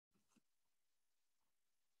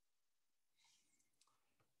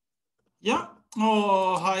Ja,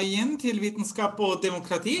 og hei igjen til Vitenskap og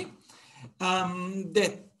demokrati.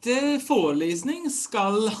 Dette forelesning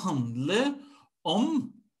skal handle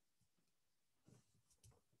om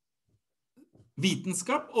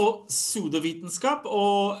vitenskap og pseudovitenskap,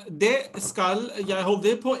 og det skal jeg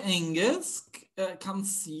holde på engelsk. Jeg kan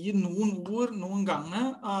si noen ord noen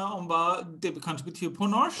ganger om hva det kanskje betyr på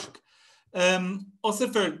norsk. Og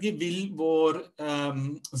selvfølgelig vil vår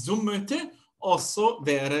Zoom-møte også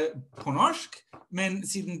være på norsk, men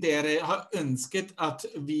siden dere har ønsket at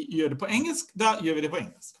vi gjør det på engelsk, da gjør vi det på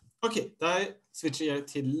engelsk. Ok, da switcher jeg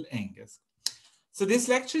til engelsk. So this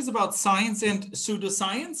lecture is about science and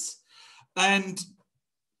pseudoscience, and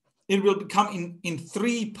it will come in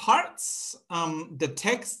three parts. The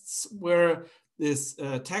texts were this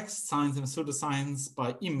text, Science and Pseudoscience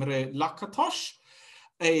by Imre Lakatos,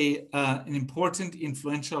 an important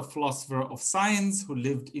influential philosopher of science who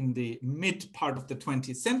lived in the mid part of the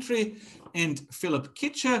 20th century, and Philip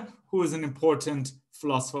Kitcher, who is an important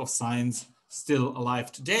philosopher of science still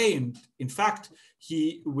alive today. And in fact,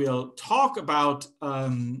 he will talk about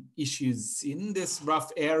issues in this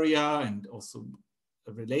rough area and also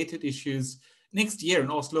related issues next year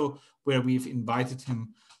in Oslo, where we've invited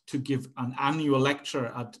him to give an annual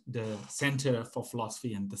lecture at the Center for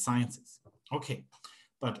Philosophy and the Sciences. Okay.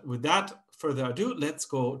 But with that further ado, let's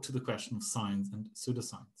go to the question of science and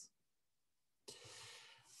pseudoscience.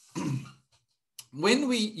 When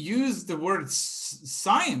we use the word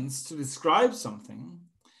science to describe something,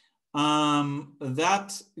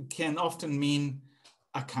 that can often mean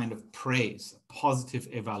a kind of praise, a positive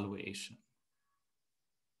evaluation.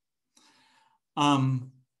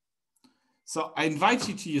 So I invite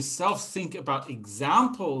you to yourself think about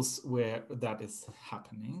examples where that is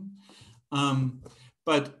happening.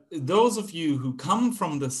 But those of you who come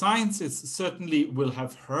from the sciences certainly will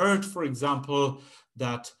have heard, for example,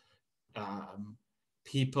 that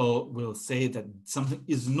people will say that something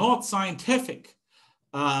is not scientific.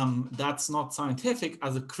 That's not scientific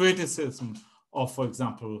as a criticism of, for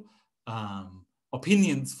example,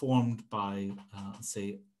 opinions formed by,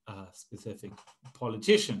 say, a specific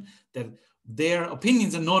politician, that their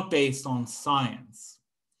opinions are not based on science.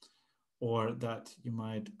 Or that you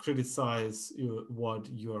might criticize what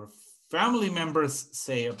your family members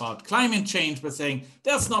say about climate change by saying,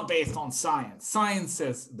 that's not based on science. Science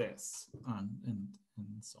says this, and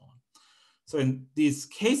so on. So in these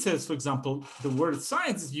cases, for example, the word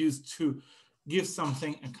science is used to give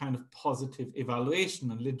something a kind of positive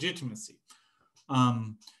evaluation and legitimacy.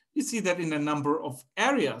 You see that in a number of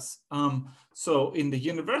areas. So in the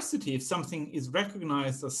university, if something is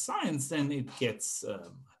recognized as science, then it gets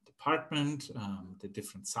department, the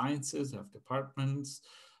different sciences have departments,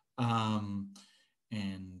 and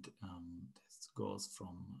this goes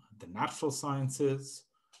from the natural sciences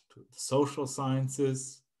to the social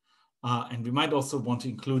sciences, and we might also want to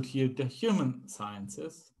include here the human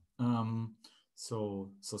sciences,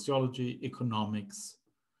 so sociology, economics,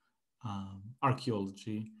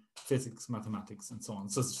 archaeology, physics, mathematics, and so on.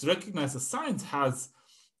 So to recognize that science has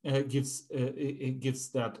it gives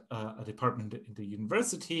that a department in the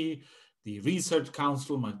university. The research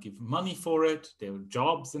council might give money for it. There are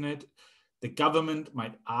jobs in it. The government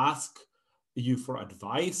might ask you for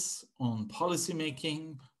advice on policy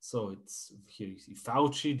making. So it's here you see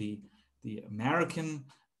Fauci, the American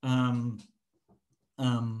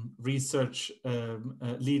research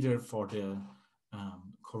leader for the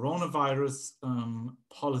coronavirus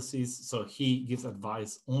policies. So he gives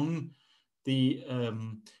advice on the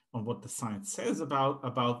on what the science says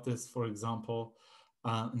about this, for example,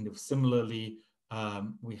 and similarly,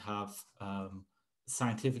 we have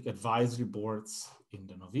scientific advisory boards in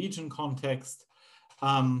the Norwegian context,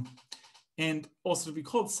 and also to be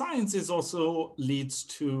called science is also leads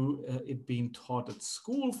to it being taught at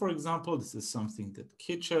school, for example. This is something that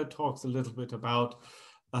Kitcher talks a little bit about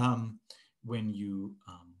when you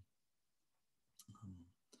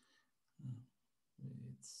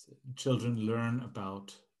children learn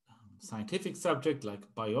about scientific subject like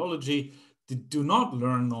biology. They do not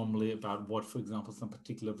learn normally about what, for example, some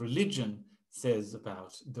particular religion says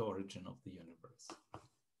about the origin of the universe.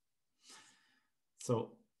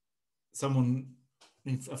 So someone,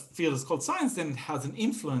 if a field is called science, then it has an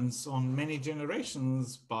influence on many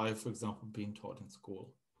generations by, for example, being taught in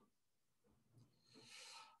school.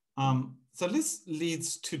 So this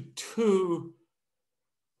leads to two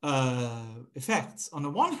effects. On the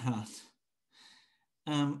one hand,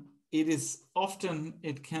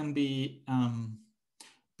 it can be,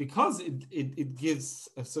 because it gives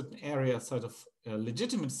a certain area sort of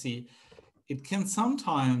legitimacy, it can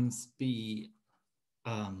sometimes be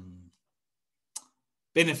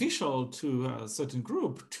beneficial to a certain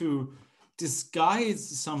group to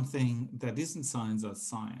disguise something that isn't science as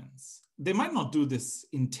science. They might not do this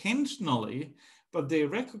intentionally, but they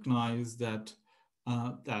recognize that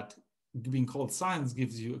that being called science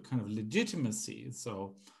gives you a kind of legitimacy.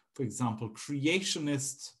 So, for example,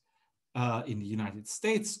 creationists in the United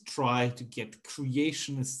States try to get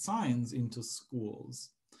creationist science into schools.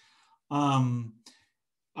 But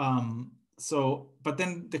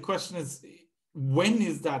then the question is, when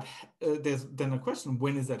is that? There's then a question: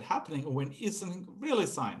 when is that happening, or when is something really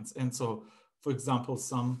science? And so, for example,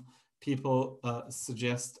 some people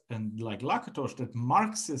suggest, and like Lakatos, that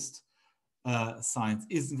Marxist science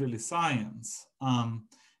isn't really science,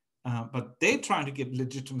 but they're trying to get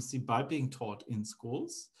legitimacy by being taught in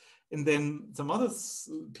schools. And then some other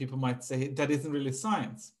people might say that isn't really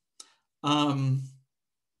science. So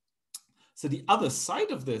the other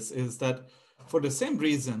side of this is that for the same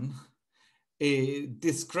reason,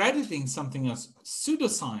 discrediting something as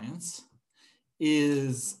pseudoscience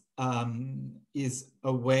is a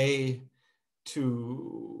way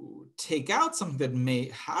to take out something that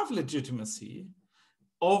may have legitimacy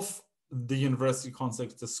of the university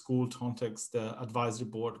context, the school context, the advisory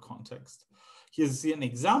board context. Here's an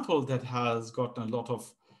example that has gotten a lot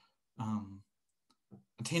of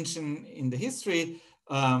attention in the history.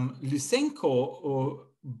 Lysenko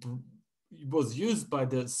was used by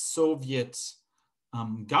the Soviet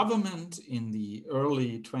government in the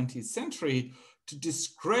early 20th century to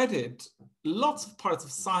discredit lots of parts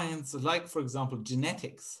of science, like, for example,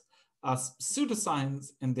 genetics, as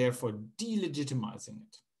pseudoscience, and therefore delegitimizing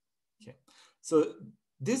it. Okay. So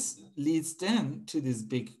this leads then to this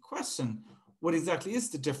big question: what exactly is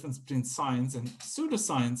the difference between science and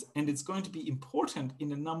pseudoscience? And it's going to be important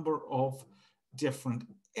in a number of different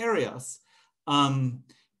areas. On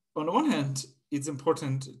the one hand, it's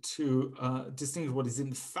important to distinguish what is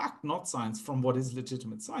in fact not science from what is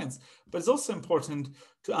legitimate science, but it's also important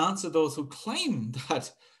to answer those who claim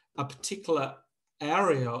that a particular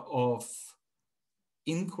area of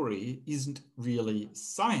inquiry isn't really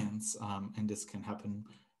science. And this can happen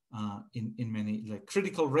in many, like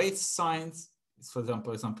critical race science, for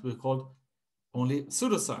example, some people called only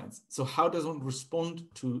pseudoscience. So how does one respond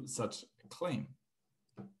to such a claim?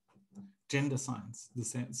 Gender science, the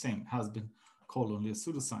same, has been called only a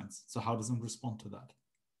pseudoscience. So how does one respond to that?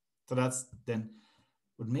 So that's then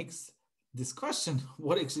what makes this question,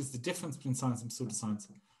 what actually is the difference between science and pseudoscience,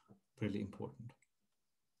 really important.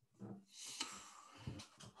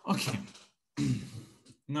 Okay.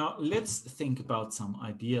 Now let's think about some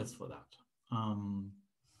ideas for that.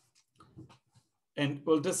 And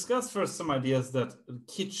we'll discuss first some ideas that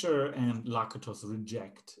Kitcher and Lakatos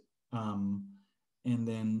reject. And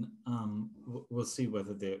then we'll see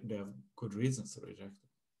whether they have good reasons to reject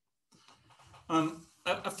it.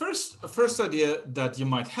 A first idea that you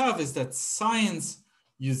might have is that science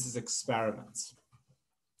uses experiments.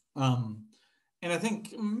 And I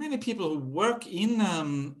think many people who work in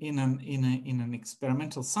an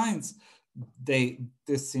experimental science,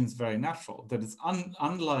 this seems very natural. That it's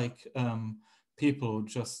unlike people who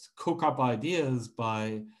just cook up ideas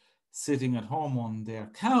by sitting at home on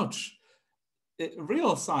their couch.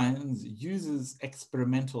 Real science uses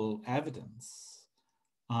experimental evidence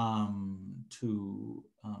to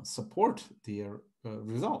support their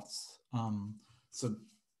results. So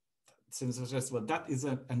seems to suggest, well, that is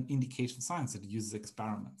an indication of science that uses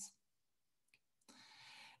experiments.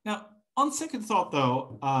 Now, on second thought,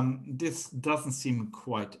 though, this doesn't seem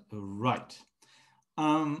quite right.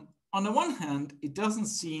 On the one hand, it doesn't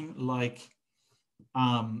seem like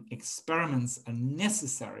experiments are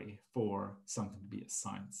necessary for something to be a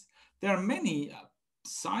science. There are many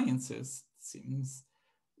sciences, it seems,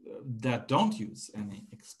 that don't use any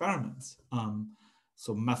experiments.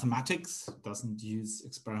 So mathematics doesn't use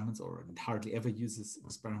experiments, or it hardly ever uses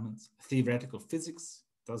experiments. Theoretical physics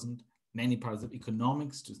doesn't. Many parts of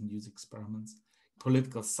economics doesn't use experiments.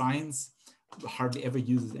 Political science hardly ever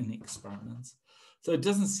uses any experiments. So it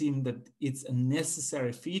doesn't seem that it's a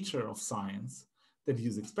necessary feature of science that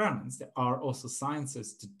use experiments. There are also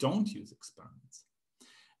sciences that don't use experiments.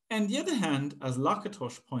 And on the other hand, as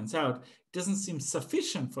Lakatos points out, it doesn't seem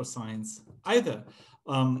sufficient for science either.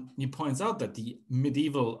 He points out that the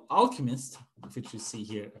medieval alchemists, which you see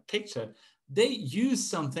here a picture, they use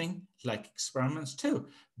something like experiments too.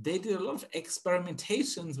 They did a lot of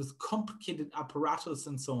experimentations with complicated apparatus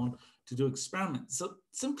and so on to do experiments. So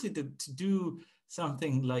simply to do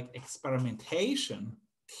something like experimentation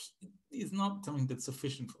is not something that's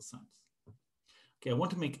sufficient for science. Okay, I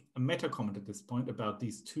want to make a meta comment at this point about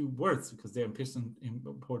these two words because they're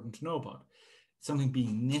important to know about. Something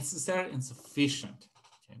being necessary and sufficient.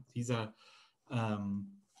 Okay, these are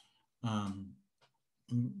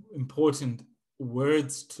important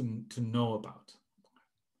words to know about.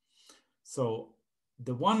 So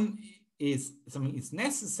the one is something is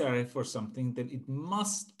necessary for something, then it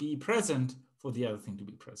must be present for the other thing to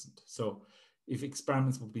be present. So if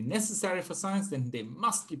experiments would be necessary for science, then they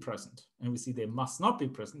must be present. And we see they must not be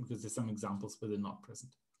present because there's some examples where they're not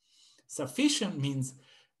present. Sufficient means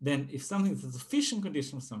then if something is a sufficient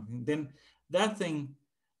condition for something, then that thing,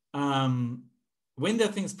 when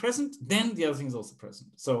that thing is present, then the other thing is also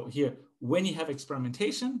present. So here, when you have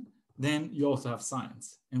experimentation, then you also have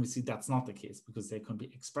science. And we see that's not the case because there can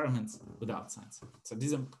be experiments without science. So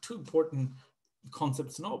these are two important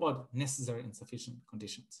concepts to know about: necessary and sufficient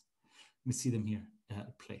conditions. We see them here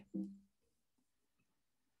at play.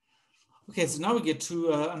 Okay, so now we get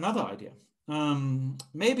to another idea.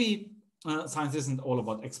 Maybe science isn't all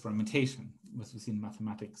about experimentation, as we see in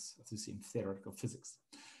mathematics, as we see in theoretical physics.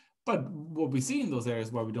 But what we see in those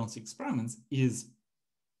areas where we don't see experiments is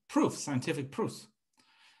proof, scientific proof.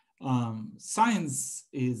 Science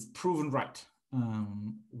is proven right,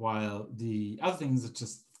 while the other things are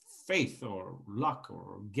just faith or luck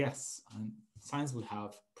or guess, and science will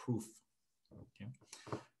have proof. Okay.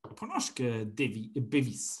 Po norsk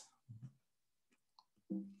bevis.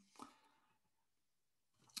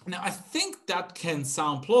 Now, I think that can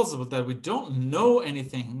sound plausible, that we don't know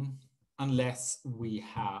anything unless we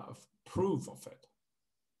have proof of it.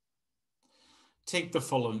 Take the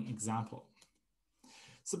following example.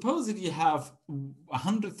 Suppose that you have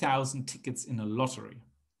 100,000 tickets in a lottery,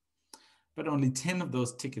 but only 10 of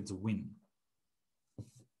those tickets win.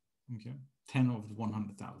 Okay, 10 of the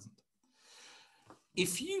 100,000.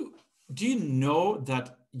 Do you know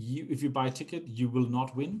that if you buy a ticket, you will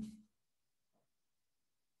not win?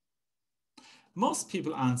 Most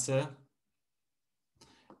people answer,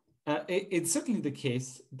 it's certainly the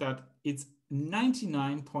case that it's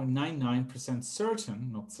 99.99%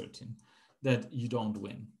 certain, not certain, that you don't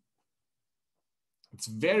win. It's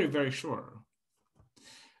very, very sure.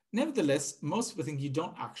 Nevertheless, most people think you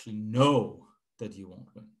don't actually know that you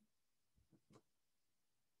won't win.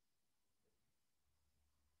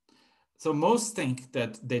 So most think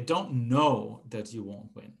that they don't know that you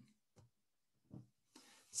won't win.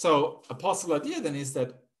 So a possible idea then is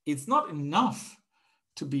that it's not enough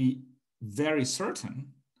to be very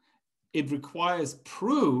certain. It requires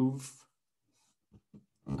proof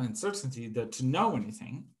and certainty that to know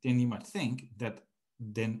anything. Then you might think that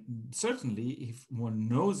then certainly if one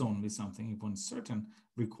knows only something, if one's certain,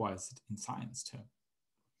 requires it in science too.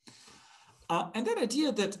 And that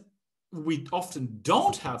idea that we often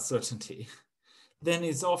don't have certainty then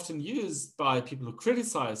is often used by people who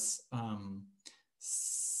criticize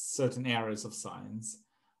certain areas of science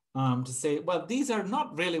to say, well, these are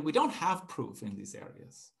not really, we don't have proof in these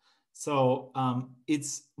areas. So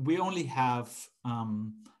it's only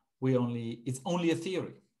a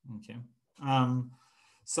theory, okay?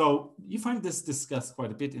 So you find this discussed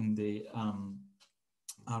quite a bit in the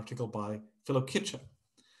article by fellow Kitcher.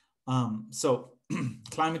 So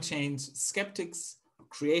climate change skeptics,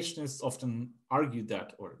 creationists often argue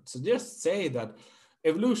that, or say that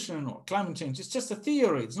evolution or climate change is just a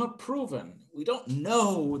theory. It's not proven. We don't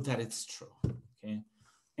know that it's true. Okay,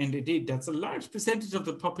 and indeed, that's a large percentage of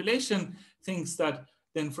the population thinks that.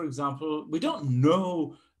 Then, for example, we don't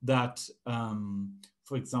know that,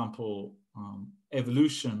 for example,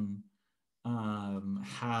 evolution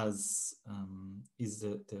is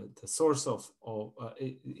the source of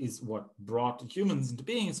is what brought humans into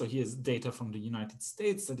being. So here's data from the United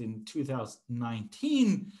States that in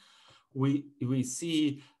 2019 we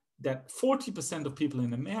see that 40% of people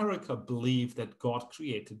in America believe that God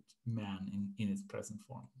created man in its present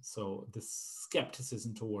form. So the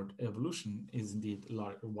skepticism toward evolution is indeed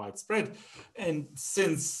widespread. And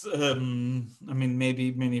since, I mean,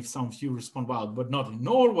 maybe some of you respond, well, but not in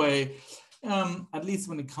Norway, at least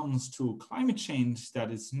when it comes to climate change,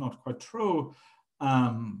 that is not quite true.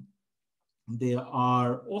 There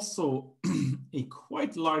are also a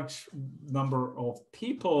quite large number of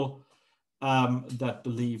people that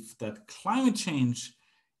believe that climate change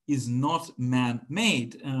is not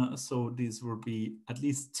man-made. So these will be at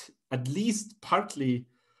least partly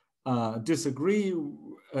disagree.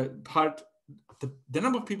 The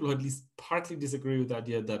number of people who at least partly disagree with the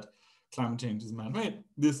idea that climate change is man-made,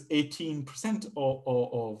 this 18%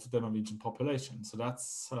 of the Norwegian population. So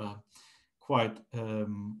that's quite a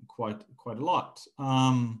lot.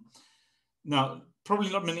 Now,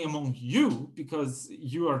 probably not many among you, because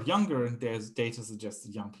you are younger and there's data suggests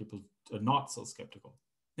that young people are not so skeptical.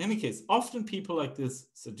 In any case, often people like this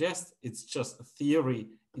suggest it's just a theory,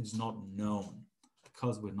 it's not known. The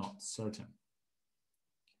because we're not certain.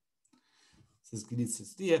 This leads to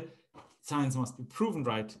this idea, science must be proven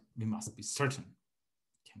right, we must be certain.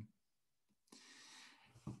 Okay.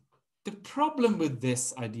 The problem with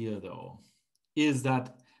this idea, though, is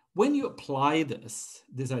that when you apply this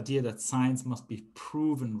idea that science must be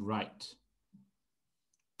proven right,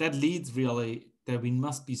 that leads really that we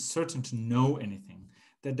must be certain to know anything,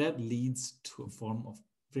 that leads to a form of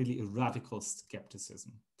really radical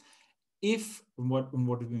skepticism. What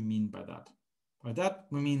do we mean by that? By that,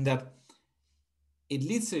 we mean that it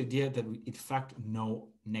leads to the idea that we, in fact, know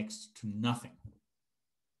next to nothing.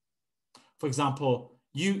 For example,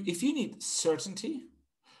 if you need certainty,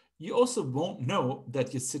 you also won't know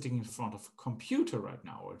that you're sitting in front of a computer right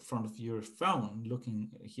now or in front of your phone looking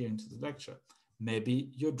here into the lecture.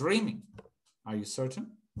 Maybe you're dreaming. Are you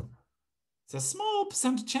certain? It's a small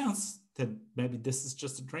percentage chance that maybe this is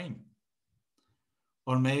just a dream.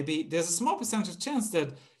 Or maybe there's a small percentage chance that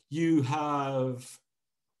you have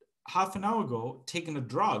half an hour ago taken a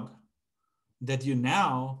drug that you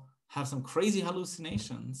now have some crazy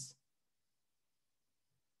hallucinations,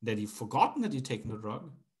 that you've forgotten that you've taken the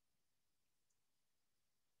drug,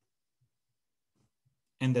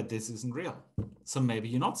 and that this isn't real. So maybe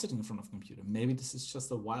you're not sitting in front of a computer. Maybe this is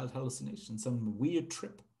just a wild hallucination, some weird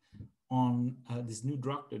trip on this new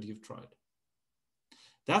drug that you've tried.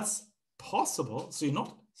 That's possible. So you're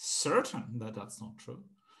not certain that that's not true.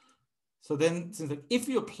 So then, if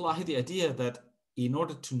you apply the idea that in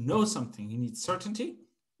order to know something, you need certainty,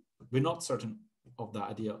 we're not certain of the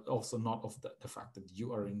idea, also not of the fact that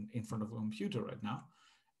you are in front of a computer right now.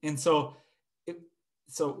 And so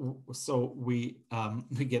we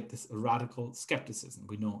get this radical skepticism.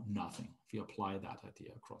 We know nothing if you apply that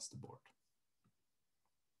idea across the board.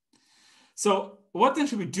 So what then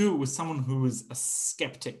should we do with someone who is a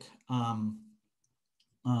skeptic?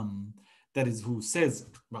 That is, who says,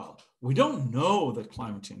 well, we don't know that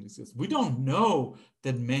climate change exists. We don't know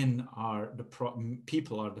that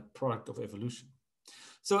people are the product of evolution.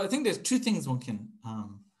 So I think there's two things one can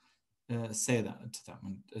say that to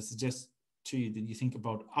them, and suggest to you that you think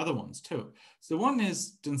about other ones too. So one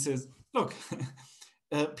is, then says, look,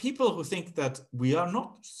 people who think that we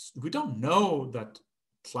don't know that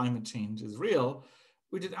climate change is real,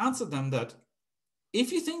 we did answer them that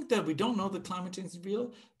if you think that we don't know that climate change is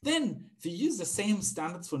real, then if you use the same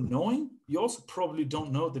standards for knowing, you also probably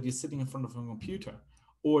don't know that you're sitting in front of a computer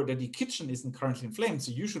or that your kitchen isn't currently in flames.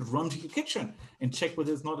 So you should run to your kitchen and check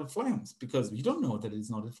whether it's not in flames, because you don't know that it's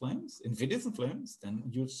not in flames. And if it is in flames, then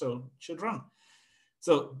you should run.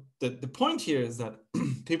 So the point here is that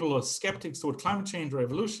people who are skeptics toward climate change or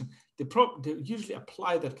evolution, they usually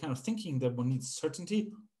apply that kind of thinking that one needs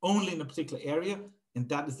certainty only in a particular area, and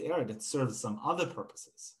that is the area that serves some other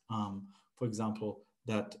purposes. For example,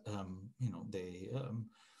 that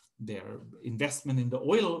their investment in the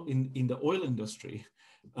oil industry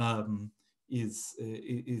is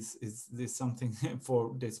something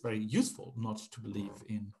that's very useful, not to believe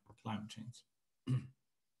in climate change.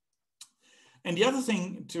 And the other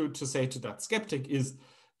thing to say to that skeptic is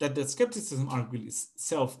that the skepticism arguably is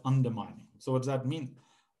self-undermining. So what does that mean?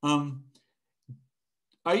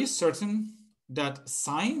 Are you certain that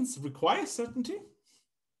science requires certainty?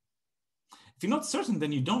 If you're not certain,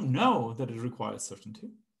 then you don't know that it requires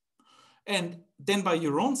certainty. And then by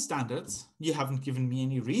your own standards, you haven't given me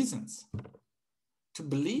any reasons to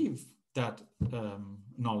believe that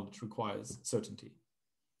knowledge requires certainty.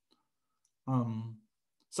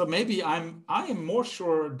 So maybe I am more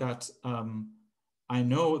sure that I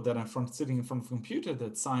know that I'm sitting in front of a computer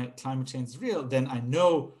that climate change is real than I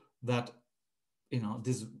know that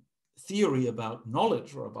this theory about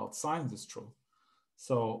knowledge or about science is true.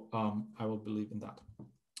 So I will believe in that.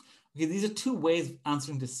 Okay, these are two ways of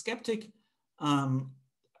answering the skeptic. I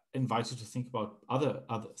invite you to think about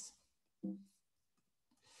others.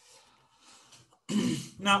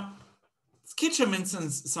 Now, Kitcher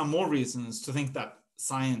mentions some more reasons to think that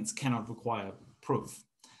science cannot require proof.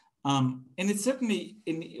 And it's certainly,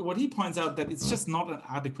 what he points out, that it's just not an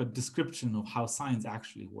adequate description of how science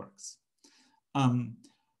actually works.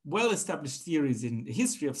 Well-established theories in the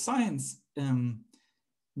history of science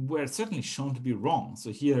were certainly shown to be wrong. So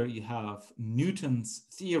here you have Newton's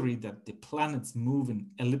theory that the planets move in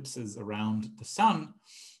ellipses around the sun.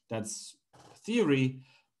 That's a theory.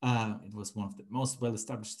 It was one of the most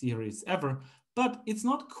well-established theories ever, but it's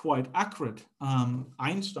not quite accurate.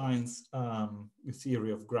 Einstein's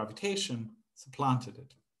theory of gravitation supplanted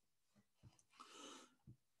it.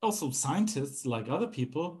 Also, scientists, like other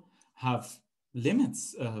people, have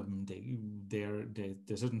limits.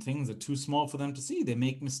 There's certain things that are too small for them to see. They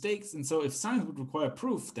make mistakes. And so if science would require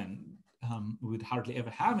proof, then we would hardly ever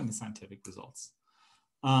have any scientific results.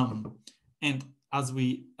 And as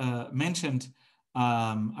we mentioned,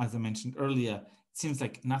 as I mentioned earlier, it seems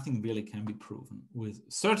like nothing really can be proven with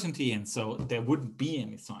certainty, and so there wouldn't be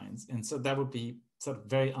any science. And so that would be sort of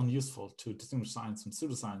very unuseful to distinguish science from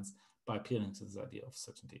pseudoscience by appealing to this idea of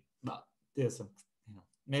certainty. But there's a,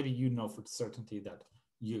 maybe you know for certainty that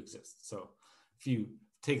you exist. So if you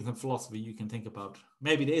take some philosophy, you can think about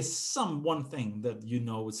maybe there's some one thing that you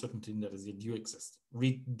know with certainty, that is that you exist.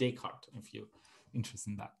 Read Descartes if you're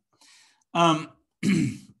interested in that.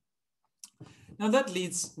 Now that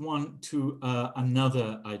leads one to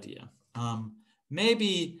another idea.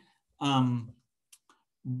 Maybe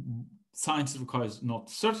science requires not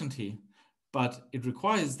certainty, but it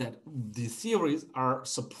requires that the theories are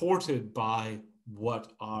supported by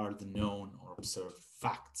what are the known or observed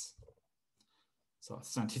facts. So a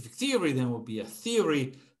scientific theory then will be a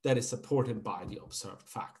theory that is supported by the observed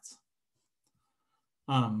facts.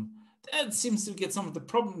 That seems to get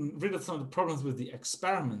rid of some of the problems with the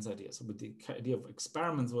experiments idea. So with the idea of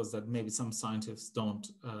experiments was that maybe some scientists don't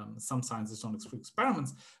exclude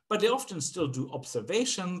experiments, but they often still do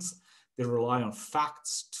observations. They rely on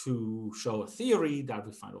facts to show a theory that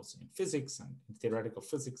we find also in physics and in theoretical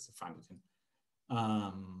physics. We find it in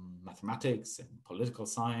mathematics and political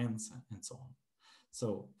science and so on.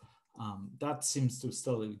 So that seems to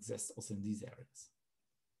still exist also in these areas.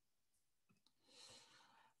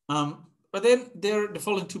 But then there are the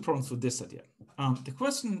following two problems with this idea. The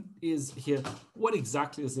question is here, what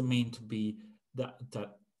exactly does it mean to be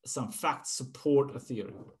that some facts support a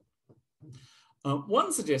theory?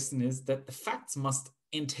 One suggestion is that the facts must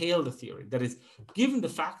entail the theory. That is, given the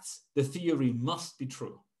facts, the theory must be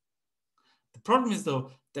true. The problem is,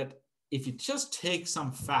 though, that if you just take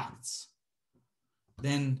some facts,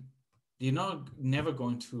 then you're never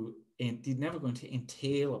going to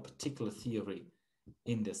entail a particular theory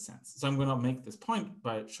in this sense. So I'm going to make this point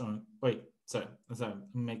by showing,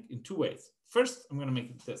 make in two ways. First, I'm going to make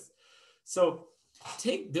it this. So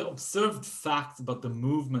take the observed facts about the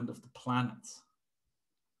movement of the planets.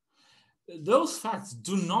 Those facts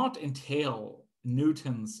do not entail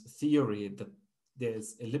Newton's theory that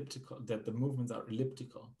the movements are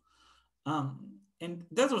elliptical. And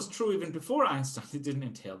that was true even before Einstein. It didn't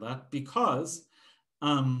entail that because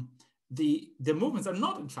the movements are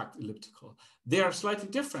not in fact elliptical. They are slightly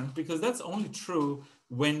different because that's only true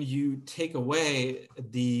when you take away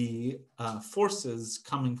the forces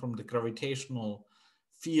coming from the gravitational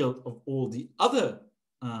field of all the other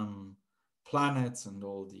planets and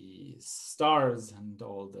all the stars and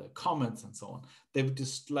all the comets and so on. They would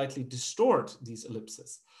just slightly distort these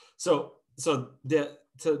ellipses. So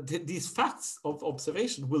these facts of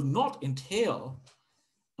observation will not entail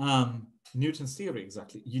Newton's theory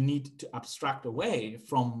exactly. You need to abstract away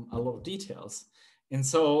from a lot of details. And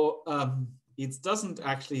so it doesn't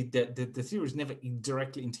actually, the theory is never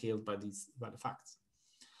directly entailed by the facts.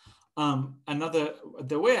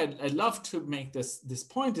 The way I love to make this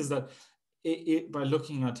point is that by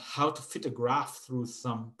looking at how to fit a graph through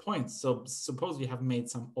some points. So suppose you have made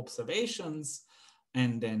some observations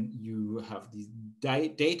and then you have these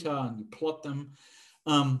data and you plot them.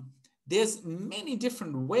 There's many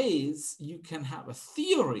different ways you can have a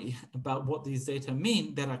theory about what these data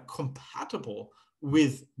mean that are compatible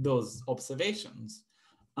with those observations.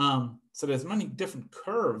 So there's many different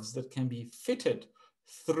curves that can be fitted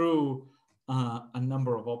through a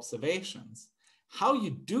number of observations. How you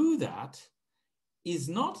do that is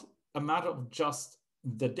not a matter of just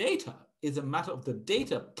the data, it's a matter of the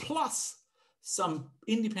data plus some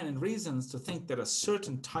independent reasons to think that a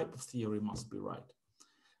certain type of theory must be right.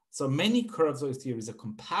 So many curves or theories are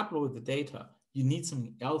compatible with the data. You need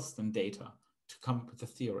something else than data to come up with a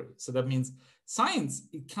theory. So that means science,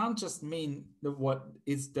 it can't just mean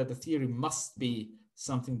that the theory must be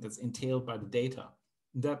something that's entailed by the data.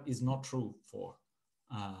 That is not true for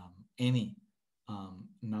any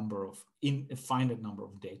finite number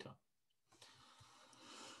of data.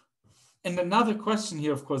 And another question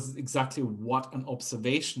here, of course, is exactly what an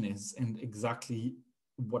observation is and exactly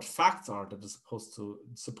what facts are that are supposed to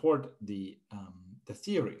support the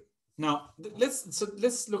theory. Now,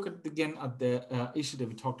 let's look again at the issue that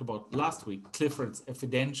we talked about last week, Clifford's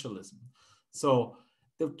evidentialism. So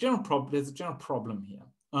there's a general problem here.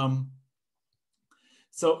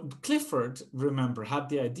 So Clifford, remember, had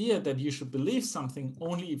the idea that you should believe something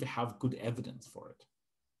only if you have good evidence for it.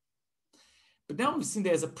 But now we've seen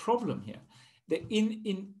there's a problem here. That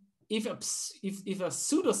if a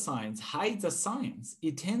pseudoscience hides a science,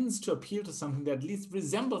 it tends to appeal to something that at least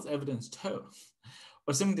resembles evidence too,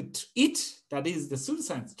 or something that is the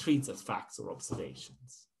pseudoscience treats as facts or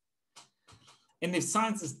observations. And if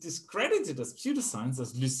science is discredited as pseudoscience,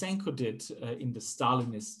 as Lysenko did in the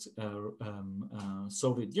Stalinist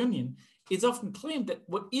Soviet Union, it's often claimed that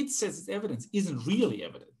what it says is evidence isn't really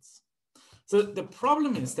evidence. So the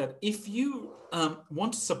problem is that if you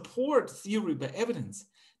want to support theory by evidence,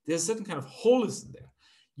 there's a certain kind of holism there.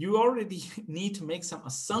 You already need to make some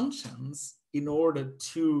assumptions in order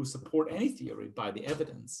to support any theory by the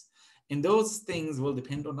evidence. And those things will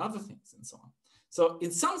depend on other things and so on. So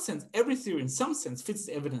in some sense, every theory in some sense fits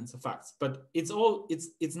the evidence of facts, but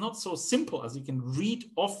it's not so simple as you can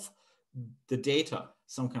read off the data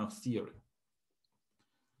some kind of theory.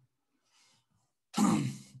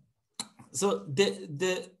 So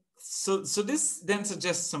so this then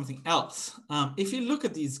suggests something else. If you look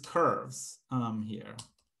at these curves here,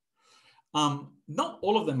 not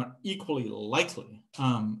all of them are equally likely.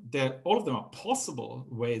 All of them are possible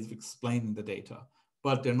ways of explaining the data,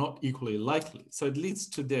 but they're not equally likely. So it leads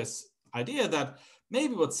to this idea that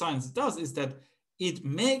maybe what science does is that it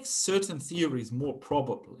makes certain theories more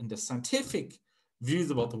probable in the scientific views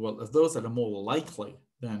about the world as those that are more likely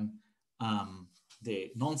than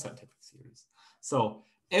the non-scientific theories. So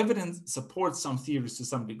evidence supports some theories to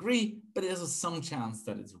some degree, but there's some chance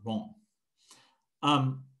that it's wrong.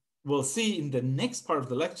 We'll see in the next part of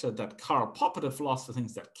the lecture that Karl Popper, the philosopher,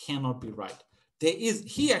 thinks that cannot be right.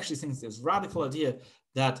 He actually thinks there's a radical idea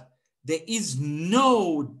that there is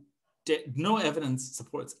no evidence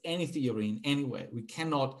supports any theory in any way. We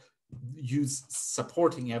cannot use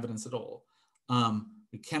supporting evidence at all.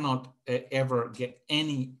 We cannot ever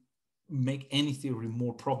make any theory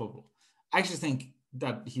more probable. I actually think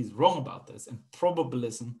that he's wrong about this, and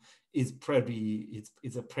probabilism is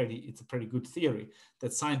it's a pretty good theory,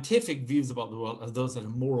 that scientific views about the world are those that are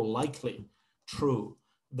more likely true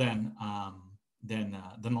than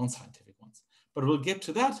the non-scientific ones. But we'll get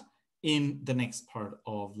to that in the next part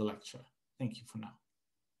of the lecture. Thank you for now.